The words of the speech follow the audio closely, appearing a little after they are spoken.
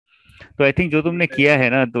तो I think जो तुमने किया है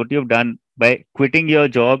ना, what you've done by quitting your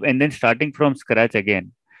job and then starting from scratch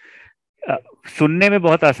again, uh, सुनने में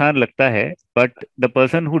बहुत आसान लगता है, but the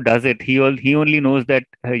person who does it he only knows that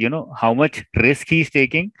how much risk he is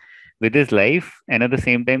taking with his life, and at the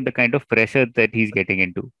same time the kind of pressure that he is getting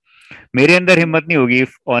into. मेरे अंदर हिम्मत नहीं होगी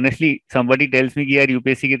if honestly somebody tells me कि यार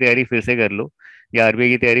UPSC की तैयारी फिर से कर लो या आरबीआई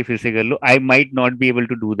की तैयारी फिर से कर लो. I might not be able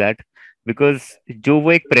to do that, because जो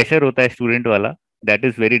वो एक प्रेशर होता है स्टूडेंट वाला, that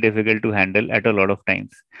is very difficult to handle at a lot of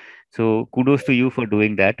times. So kudos to you for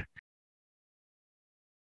doing that.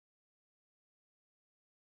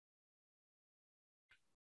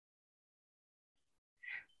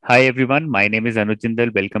 Hi everyone, my name is Anuj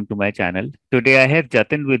Jindal. Welcome to my channel. Today I have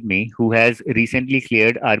Jatin with me, who has recently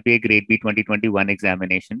cleared RBI Grade B 2021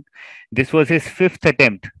 examination. This was his fifth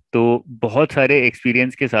attempt. तो बहुत सारे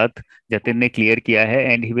experience के साथ जतिन ने clear किया है,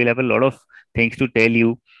 and he will have a lot of things to tell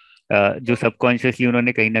you, जो subconsciously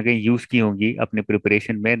उन्होंने कहीं ना कहीं यूज की होंगी अपने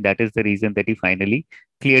प्रिपरेशन में. That is the reason that he finally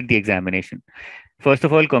clear the examination. First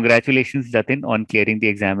of all, congratulation Jatin on clearing the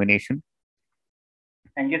examination.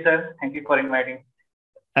 Thank you, sir. Thank you for inviting.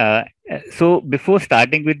 So before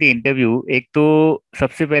starting with the interview, एक तो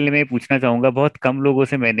सबसे पहले मैं पूछना चाहूंगा, बहुत कम लोगों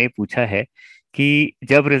से मैंने पूछा है कि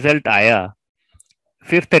जब रिजल्ट आया,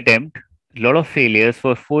 fifth attempt, lot of failures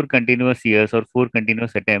for 4 continuous years और 4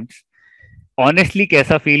 कंटिन्यूअस अटेम्प्ट्स, ऑनेस्टली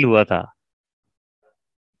कैसा फील हुआ था?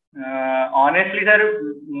 Honestly, sir,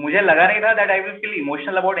 मुझे लगा नहीं था that I will feel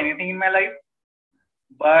emotional about anything in my life,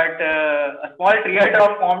 but a small tear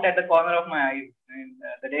drop formed at the corner of my eyes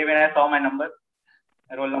the day when I saw my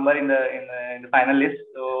roll number in the final list.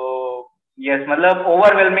 So yes, मतलब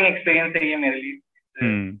overwhelming experience है ये मेरे लिए.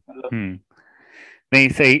 मतलब नहीं,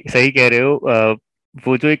 सही सही कह रहे हो.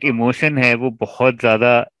 वो जो एक इमोशन है वो बहुत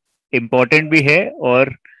ज्यादा इम्पोर्टेंट भी है,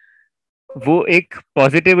 और वो एक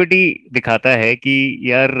पॉजिटिविटी दिखाता है कि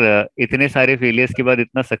यार इतने सारे फेलियर्स के बाद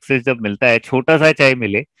इतना सक्सेस जब मिलता है, छोटा सा चाहे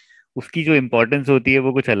मिले, उसकी जो इम्पोर्टेंस होती है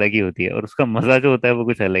वो कुछ अलग ही होती है, और उसका मजा जो होता है वो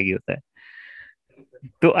कुछ अलग ही होता है.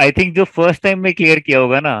 तो आई थिंक जो फर्स्ट टाइम में क्लियर किया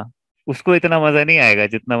होगा ना, उसको इतना मजा नहीं आएगा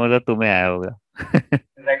जितना मजा तुम्हें आया होगा.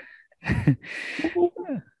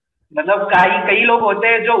 मतलब कई कई लोग होते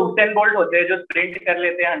हैं जो उसेन बोल्ट होते हैं, जो स्प्रिंट कर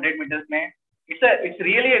लेते हैं 100 मीटर्स में. It's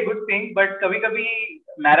really a good thing, but कभी कभी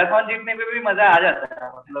मैराथन जीतने पे भी मजा आ जाता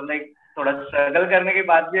है. मतलब लाइक थोड़ा स्ट्रगल करने के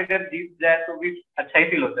बाद भी अगर जीत जाए तो भी अच्छा ही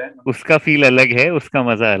फील होता है. उसका फील अलग है, उसका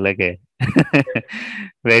मजा अलग है.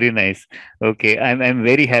 Very nice. Okay, I am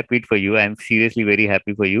very happy for you. I am seriously very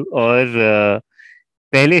happy for you. और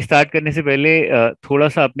पहले स्टार्ट करने से पहले थोड़ा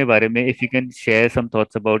सा अपने बारे में, if you can share some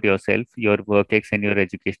thoughts about yourself, your work ex and your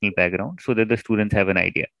educational background, so that the students have an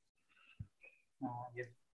idea. Yes.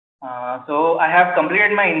 So I have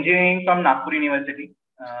completed my engineering from Nagpur University.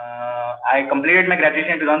 I completed my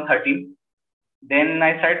graduation in 2013. Then I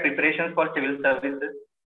started preparations for civil services.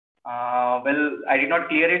 Well, I did not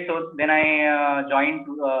clear it, so then I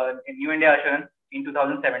joined New India Assurance in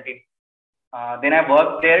 2017. Then I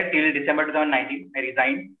worked there till December 2019. I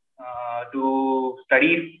resigned to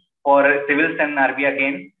study for civils and RBI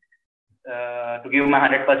again, to give my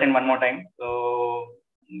 100% one more time. So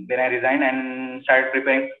then I resigned and started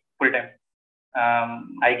preparing full time.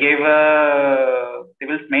 I gave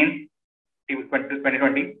civils mains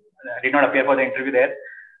 2020. I did not appear for the interview there,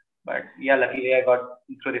 but yeah, luckily I got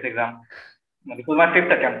through this exam. This was my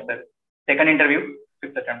fifth attempt, sir. Second interview,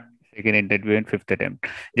 fifth attempt. Second interview and fifth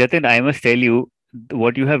attempt. Jatin, I must tell you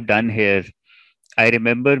what you have done here. I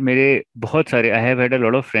remember मेरे बहुत सारे, I have had a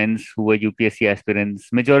lot of friends who were UPSC aspirants.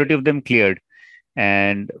 Majority of them cleared,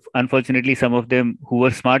 and unfortunately some of them who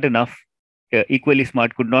were smart enough, equally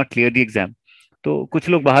smart, could not clear the exam. तो कुछ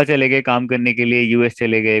लोग बाहर चले गए काम करने के लिए, यूएस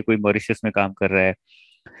चले गए, कोई मॉरिशस में काम कर रहा है.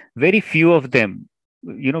 Very few of them,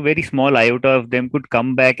 very small iota of them could come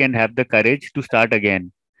back and have the courage to start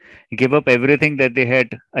again, give up everything that they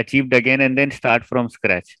had achieved again, and then start from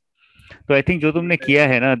scratch. तो I think जो तुमने किया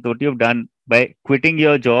है ना, what you've done by quitting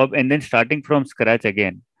your job and then starting from scratch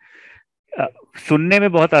again, सुनने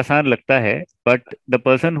में बहुत आसान लगता है, but the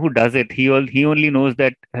person who does it, he only knows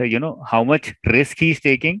that how much risk he is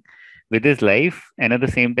taking with his life, and at the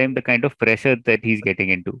same time the kind of pressure that he is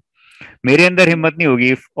getting into. मेरे अंदर हिम्मत नहीं होगी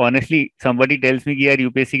if honestly somebody tells me कि यार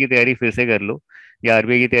UPSC की तैयारी फिर से कर लो या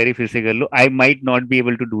आरबीआई की तैयारी फिर से कर लो. I might not be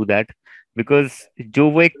able to do that, because जो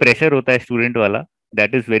वो एक प्रेशर होता है स्टूडेंट वाला,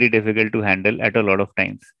 that is very difficult to handle at a lot of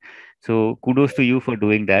times. So kudos to you for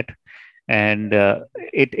doing that, and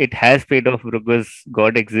it has paid off because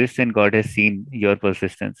God exists and God has seen your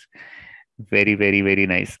persistence. Very very very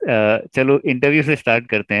nice. चलो interview से start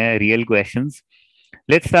करते हैं, real questions.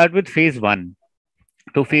 Let's start with phase one.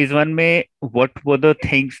 तो phase one में what were the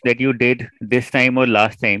things that you did this time और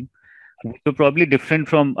last time तो probably different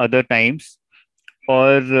from other times.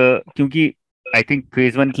 और क्योंकि I think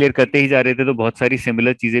phase one clear करते ही जा रहे थे तो बहुत सारी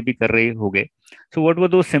सिमिलर चीजें भी कर रहे हो गए। सो व्हाट वर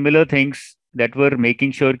दो similar things that were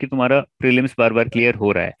making sure कि तुम्हारा प्रीलिम्स बार बार क्लियर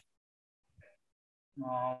हो रहा है?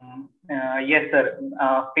 यस सर,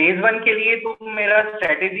 फेज वन के लिए तो मेरा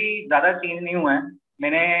स्ट्रेटेजी ज्यादा चेंज नहीं हुआ है।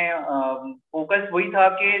 मैंने फोकस वही था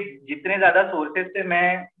कि जितने ज्यादा सोर्सेज से मैं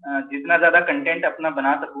जितना ज्यादा कंटेंट अपना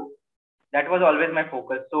बना सकूं, that was always my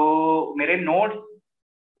focus. तो मेरे नोट्स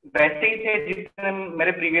वैसे ही थे जितने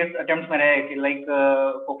मेरे प्रीवियस अटेम्प्ट्स में रहे कि like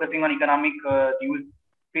focusing on economic news,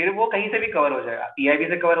 फिर वो कहीं से भी कवर हो जाए, पीआईबी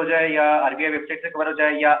से कवर हो जाए या आरबीआई वेबसाइट से कवर हो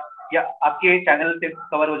जाए या आपके चैनल से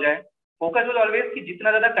कवर हो जाए। फोकस वाज ऑलवेज कि जितना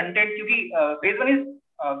ज्यादा कंटेंट, क्योंकि phase one is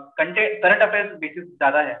content current affairs basis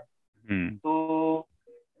ज्यादा है। हम्म।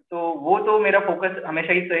 तो वो तो मेरा फोकस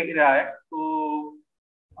हमेशा ही सही रहा है।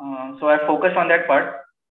 सो I focus on that part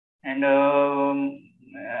and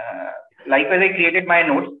likewise I created my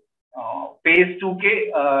notes phase 2 के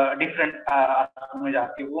डिफरेंट में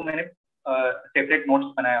जाके वो मैंने सेपरेट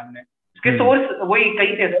नोट्स बनाए हमने। उसके हम्म। सोर्स वही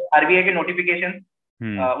कई थे, आरबीआई के नोटिफिकेशन,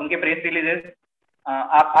 हम्म। उनके प्रेस रिलीजेस,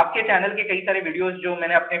 आपके चैनल के कई सारे वीडियोस जो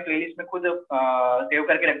मैंने अपने प्लेलिस्ट में खुद सेव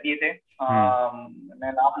करके रख दिए थे। हम्म।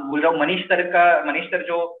 मैं नाम भूल रहा हूँ, मनीष सर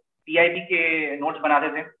जो पीआईबी के नोट्स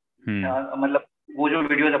बनाते थे, हम्म। मतलब वो जो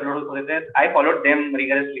वीडियोस अपलोड होते थे, आई फॉलोड देम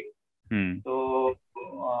रिगरसली। हम्म। तो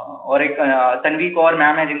और एक तन्वी कौर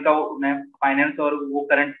मैम है जिनका मैं फाइनेंस और वो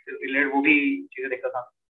करंट रिलेटेड वो भी चीजें देखता था।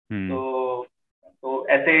 हम्म। तो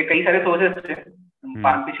ऐसे कई सारे सोर्सेस थे।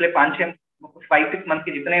 पिछले 5-6 मंथ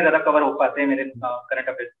के जितने ज्यादा कवर हो पाते हैं मेरे current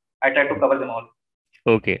affairs, I try to cover them all.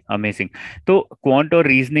 Okay, amazing. तो क्वांट और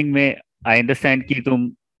रीजनिंग में आई अंडरस्टैंड कि तुम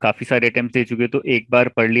काफी सारे अटेम्प्ट दे चुके हो, तो एक बार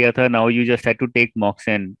पढ़ लिया था, now you just have to take मॉक्स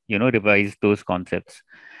and revise those concepts.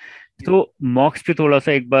 तो मॉक्स पे थोड़ा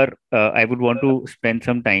सा एक बार I would want to spend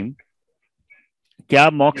some time. क्या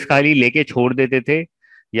मॉक्स खाली लेके छोड़ देते थे,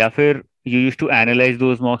 या फिर you use to analyse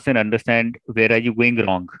those मॉक्स and understand where are you going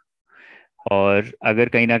wrong, और अगर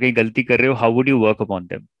कहीं ना कहीं गलती कर रहे हो how would you work upon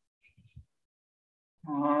them?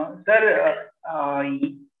 Sir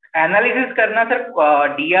analysis करना सर,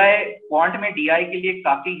 डीआई क्वांट में डीआई के लिए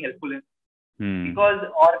काफी हेल्पफुल है, हम्म। बिकॉज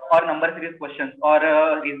और नंबर सीरीज क्वेश्चन और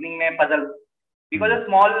रीजनिंग में puzzle, because hmm. a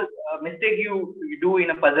small mistake you do in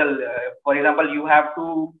a puzzle, for example you have to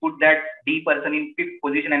put that D person in fifth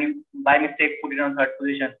position and you by mistake put it on third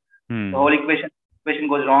position, the hmm. whole equation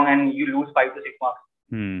goes wrong and you lose 5 to 6 marks.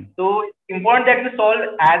 Hmm. So it's important that you solve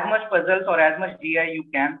as much puzzles or as much GI you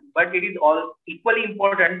can, but it is all equally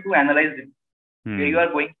important to analyze them, where you hmm.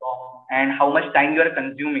 are going wrong and how much time you are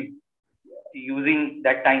consuming using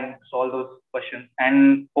that time to solve those questions,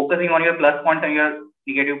 and focusing on your plus points and your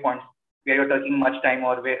negative points where you're taking much time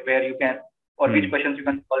or where you can, or which hmm. questions you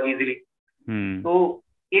can solve easily. हम्म। तो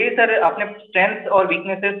ये sir अपने strength और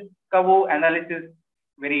weaknesses का वो analysis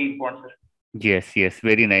very important sir. Yes, yes,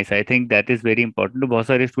 very nice. I think that is very important. तो बहुत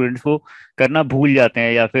सारे students वो करना भूल जाते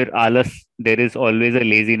हैं, या फिर आलस, there is always a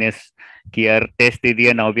laziness कि यार टेस्ट दे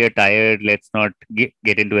दिया, now we are tired, let's not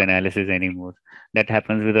get into analysis any more. That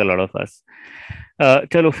happens with a lot of us.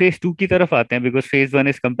 चलो फेज टू की तरफ आते हैं, because phase one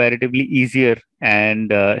is comparatively easier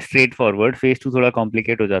and straight forward. Phase two थोड़ा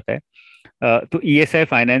complicate हो जाता है। तो ESI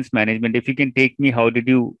finance management, if you can take me, how did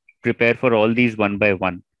you prepare for all these one by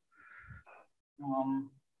one?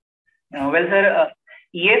 Well sir,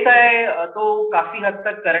 ESI तो काफी हद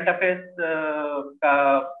तक current affairs का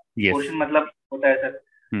यस। पोर्शन मतलब होता है सर।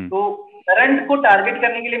 हम्म। तो करंट को टारगेट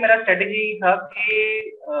करने के लिए मेरा स्ट्रेटेजी था कि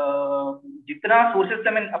जितना सोर्सेस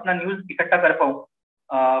से मैं अपना न्यूज इकट्ठा कर पाऊँ,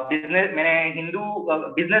 बिजनेस मैंने हिंदू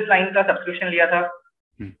बिजनेस लाइन का सब्सक्रिप्शन लिया था,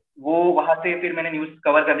 वो वहां से फिर मैंने न्यूज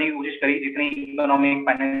कवर करने की कोशिश करी, जितनी इकोनॉमिक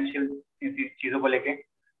फाइनेंशियल चीजों को लेके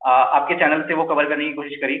आपके चैनल से वो कवर करने की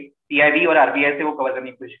कोशिश करी, पीआईबी और आरबीआई से वो कवर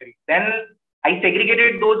करने की कोशिश करी। Then I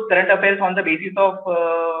segregated those current affairs on the basis of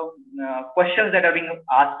questions that are being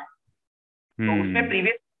asked. तो उसमें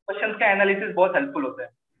प्रीवियस क्वेश्चंस का एनालिसिस बहुत हेल्पफुल होता है।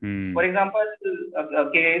 फॉर एग्जांपल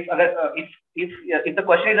केस अगर if the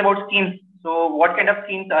question is about schemes, so what kind of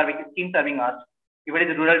schemes are being asked, if it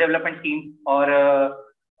is rural development schemes or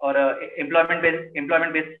employment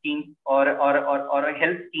based schemes or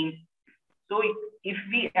health schemes. So if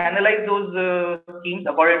we analyze those schemes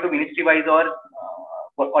according to ministry wise or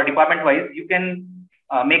department wise, you can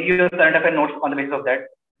make your current affair notes on the basis of that.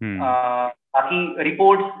 बाकी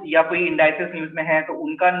reports या कोई indices news में है तो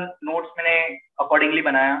उनका notes मैंने accordingly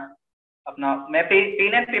बनाया अपना। मैं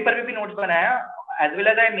पेन एंड पेपर पे भी नोट्स बनाया, as well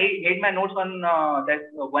as I made my notes on that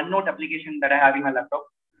OneNote application that I have in my laptop.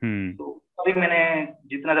 तो अभी मैंने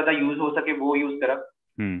जितना ज्यादा यूज हो सके वो यूज करा।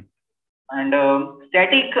 And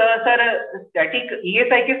static sir, static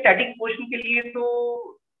ESI के स्टैटिक पोर्शन के लिए तो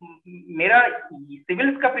मेरा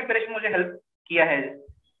सिविल्स का प्रिपरेशन मुझे हेल्प किया है,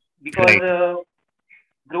 because right.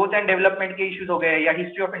 Growth and development के इश्यूज हो गए, या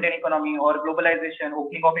हिस्ट्री ऑफ इंडियन इकोनॉमी और globalisation,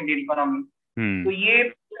 opening of Indian economy, तो ये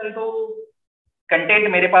तो कंटेंट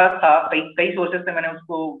मेरे पास था, कई कई सोर्सेस से मैंने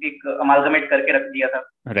उसको एक अमालगमेट करके रख दिया था,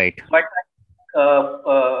 right. But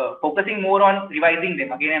focusing more on revising them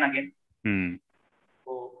again and again,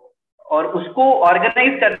 और उसको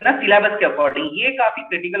ऑर्गेनाइज करना सिलेबस के अकॉर्डिंग, ये काफी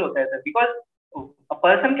क्रिटिकल होता है sir, because a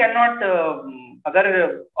person can not, अगर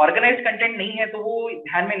ऑर्गेनाइज कंटेंट नहीं है तो वो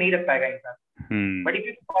ध्यान में नहीं रख पाएगा इंसान, but if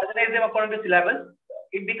you organise them according to syllabus,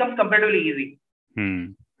 it becomes comparatively easy,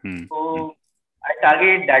 so I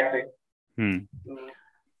target that way.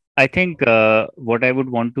 I think what I would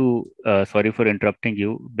want to, sorry for interrupting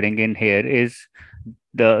you, bring in here is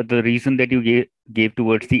the reason that you gave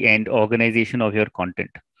towards the end, organization of your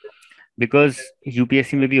content. Because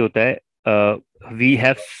UPSC में भी होता है, we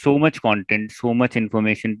have so much content, so much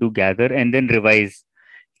information to gather and then revise,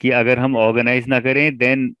 कि अगर हम organize ना करें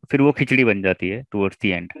then फिर वो खिचड़ी बन जाती है towards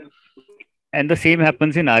the end. And the same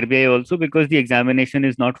happens in RBI also, because the examination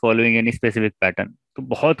is not following any specific pattern. तो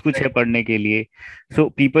बहुत कुछ है पढ़ने के लिए. So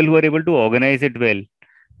people who are able to organize it well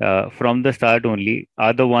from the start only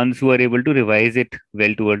are the ones who are able to revise it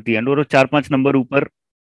well towards the end. और वो 4-5 number ऊपर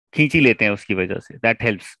खींच ही लेते हैं उसकी वजह से. That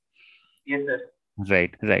helps. Yes sir.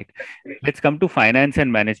 Right, right. Let's come to finance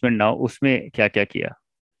and management now. उसमें क्या क्या किया?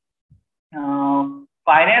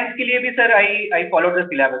 फाइनेंस के लिए भी sir I follow the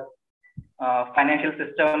syllabus, financial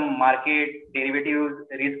system, market, derivatives,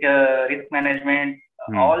 risk management,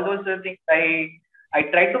 all those things. I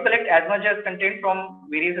try to collect as much as content from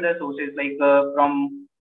various other sources, like from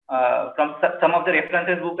some of the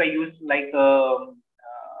references book I used, like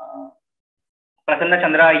Prasanna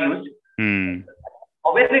Chandra I used.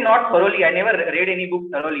 Obviously not thoroughly. I never read any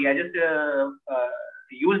book thoroughly. I just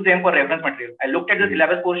used them for reference material. I looked at the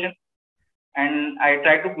syllabus portion and I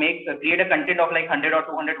tried to create a content of like 100 or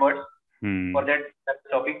 200 words for that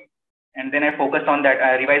topic, and then I focused on that,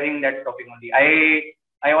 revising that topic only.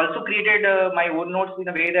 I also created my own notes in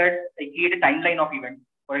a way that I create a timeline of events.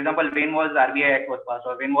 For example, when was RBI Act was passed,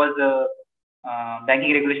 or when was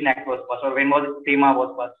Banking Regulation Act was passed, or when was SEMA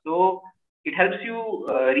was passed. So it helps you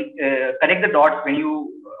connect the dots when you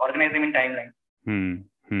organize them in timeline.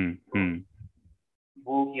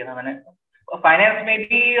 वो किया था मैंने. Finance में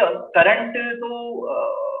भी current तो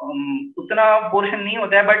उतना portion नहीं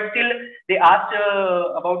होता है, but still they asked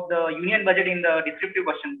about the union budget in the descriptive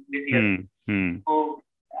question this year. तो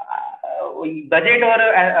बजट और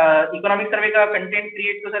इकोनॉमिक सर्वे का कंटेंट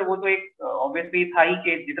क्रिएट, तो सर वो तो एक ऑब्वियसली था ही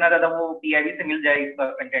कि जितना ज्यादा वो पीआईबी से मिल जाए इसका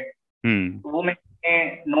कंटेंट, तो वो मैंने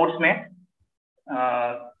नोट्स में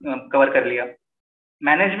कवर कर लिया.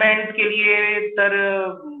 मैनेजमेंट के लिए sir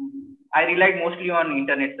I relied mostly on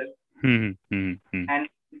internet sir,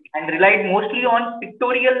 and relied mostly on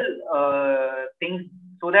pictorial things,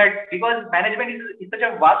 so that because management is such a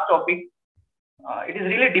vast topic, it is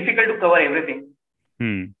really difficult to cover everything.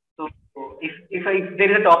 So if there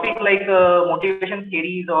is a topic like motivation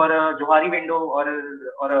theories or Johari window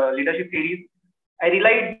or leadership theories, I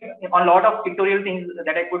relied on a lot of pictorial things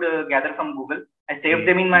that I could gather from Google. I saved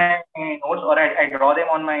them in my notes, or I draw them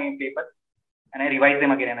on my paper and I revise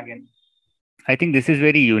them again and again. I think this is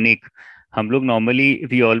very unique. हम लोग normally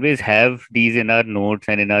we always have these in our notes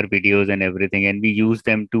and in our videos and everything, and we use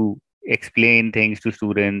them to explain things to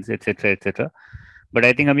students, etc., etc. But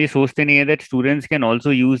I think हम ये सोचते नहीं है that students can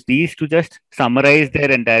also use these to just summarize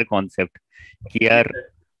their entire concept. कि यार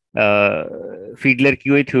फीडलर की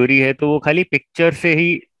कोई theory है तो वो खाली पिक्चर से ही,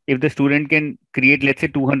 if the student can create let's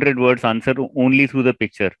say 200 words answer only through the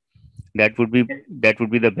picture, that would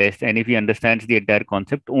be the best. And if he understands the entire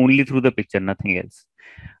concept only through the picture, nothing else.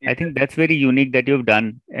 I think that's very unique that you've done,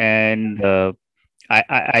 and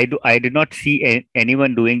I did not see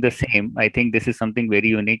anyone doing the same. I think this is something very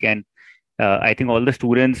unique, and I think all the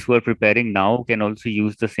students who are preparing now can also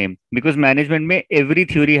use the same, because management mein every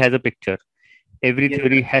theory has a picture, every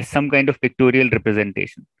theory has some kind of pictorial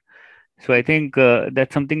representation. So I think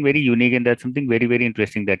that's something very unique, and that's something very, very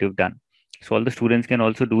interesting that you've done. So all the students can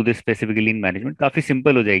also do this specifically in management. काफी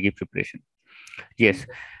simple हो जाएगी preparation. Yes.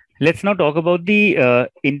 Let's now talk about the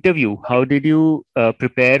interview. How did you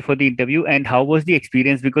prepare for the interview, and how was the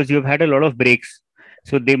experience? Because you have had a lot of breaks,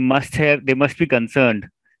 so they must be concerned.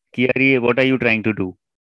 कि यार ये what are you trying to do?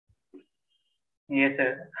 Yes,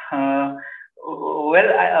 sir.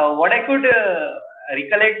 Well, what I could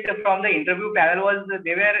recollect from the interview panel was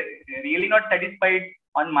they were really not satisfied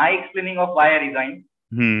on my explaining of why I resigned.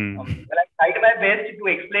 Well, I tried my best to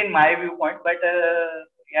explain my viewpoint, but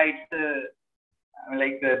yeah, it's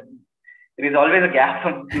like there is always a gap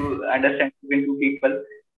to understand between two people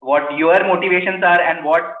what your motivations are and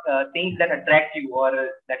what things that attract you or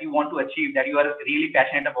that you want to achieve, that you are really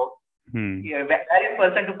passionate about. Hmm. Yeah, varies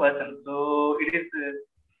person to person. So it is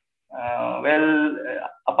well.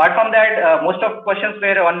 Apart from that, most of questions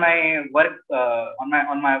were on my work, on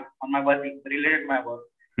my work related to my work.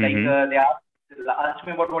 Like Hmm. they asked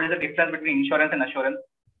me about what is the difference between insurance and assurance,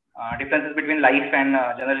 differences between life and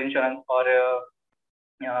general insurance, or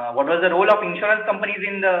what was the role of insurance companies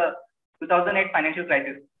in the 2008 financial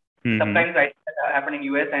crisis, the Hmm. subprime crisis that happened in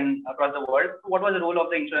US and across the world. So what was the role of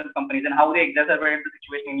the insurance companies and how they exacerbated the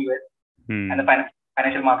situation in US and the Hmm.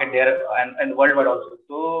 financial market there and worldwide also.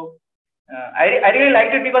 So I really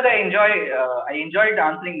liked it because I enjoyed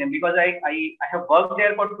answering them because I have worked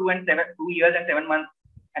there for 2 years and 7 months,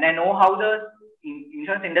 and I know how the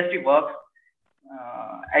insurance industry works.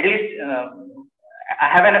 At least I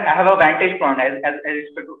have a vantage point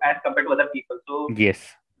as compared to other people. So Yes.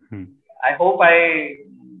 Hmm. I hope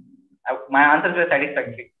my answers were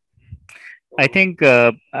satisfactory. I So, think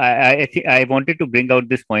I wanted to bring out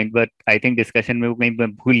this point, but I think discussion में मैं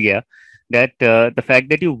भूल गया that the fact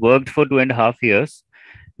that you worked for 2.5 years,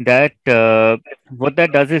 that what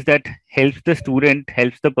that does is that helps the student,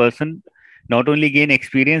 helps the person not only gain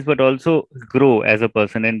experience but also grow as a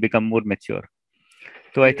person and become more mature.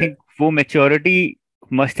 So I yes, sir. think वो maturity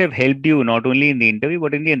must have helped you not only in the interview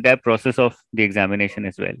but in the entire process of the examination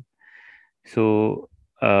as well. So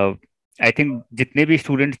I think जितने भी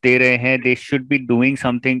students they रहे हैं they should be doing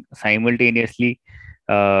something simultaneously,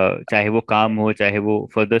 चाहे वो काम हो चाहे वो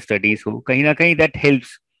फर्दर स्टडीज हो, कहीं ना कहीं that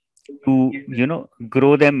helps to Yes, sir.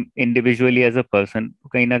 Grow them individually as a person,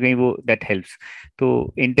 कहीं ना कहीं वो दैट हेल्प्स.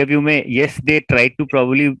 तो इंटरव्यू में yes they try to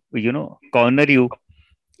probably corner you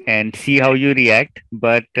and see how you react.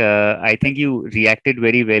 But I think you reacted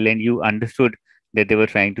very well and you understood that they were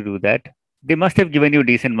trying to do that. They must have given you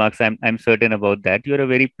decent marks. I'm certain about that. You're a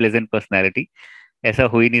very pleasant personality. ऐसा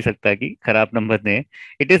हो ही नहीं सकता कि खराब number दें.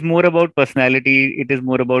 It is more about personality, it is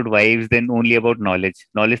more about vibes then only about knowledge.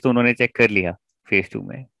 Knowledge तो उन्होंने check कर लिया फेस टू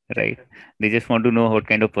में, Yes, right? sir. They just want to know what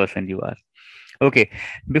kind of person you are. Okay.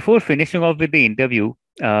 Before finishing off with the interview,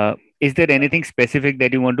 is there anything specific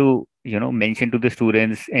that you want to, mention to the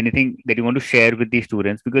students? Anything that you want to share with the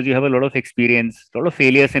students? Because you have a lot of experience, a lot of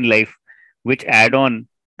failures in life, which add on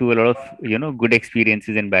to a lot of, good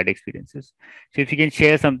experiences and bad experiences. So if you can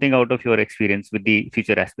share something out of your experience with the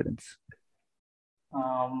future aspirants.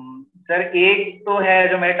 Sir एक तो है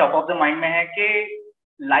जो मेरे top of the mind में है कि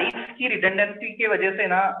life की redundancy की वजह से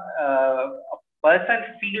ना person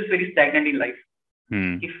feels very stagnant in life.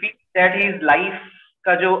 Hmm. He feels that his life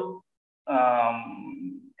का जो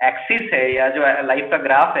एक्सिस है या जो लाइफ का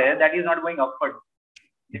ग्राफ है that is not going upward.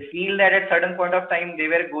 They feel that at certain point of time they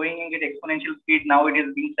were going in at exponential speed. Now it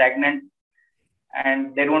is being stagnant,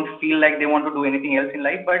 and they don't feel like they want to do anything else in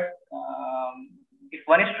life. But if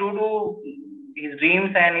one is true to his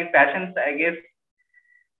dreams and his passions, I guess,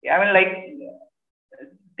 I mean, like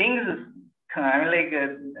things, I mean, like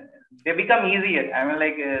they become easier. I mean,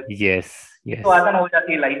 like Yes. तो Yes. आसान हो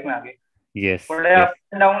जाती है life में आगे. Yes. थोड़े Yes. Up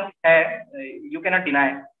and down है, you cannot deny.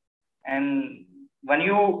 And when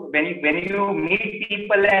you meet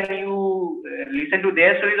people and you listen to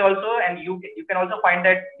their stories also, and you can also find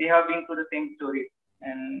that they have been through the same story.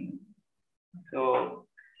 And so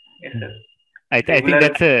yes, sir. I think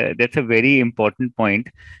Regular. that's a very important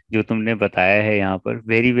point जो तुमने बताया है यहाँ पर.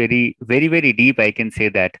 Very very very very deep, I can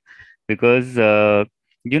say that, because a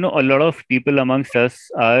lot of people amongst us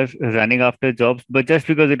are running after jobs, but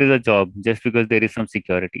just because it is a job, just because there is some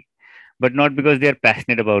security, but not because they are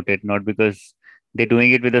passionate about it, not because they're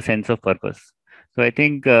doing it with a sense of purpose. So I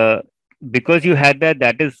think because you had that,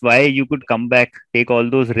 that is why you could come back, take all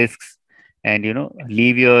those risks, and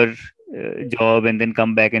leave your job and then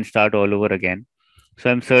come back and start all over again. So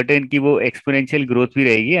I'm certain कि वो exponential growth भी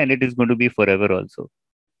रहेगी and it is going to be forever also.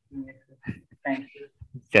 Yes, sir. Thank you.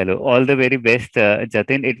 चलो, all the very best,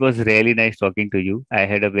 Jatin. It was really nice talking to you. I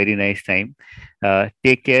had a very nice time.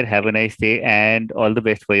 Take care, have a nice day, and all the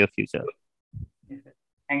best for your future. Yes, sir.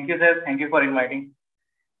 Thank you, sir. Thank you for inviting.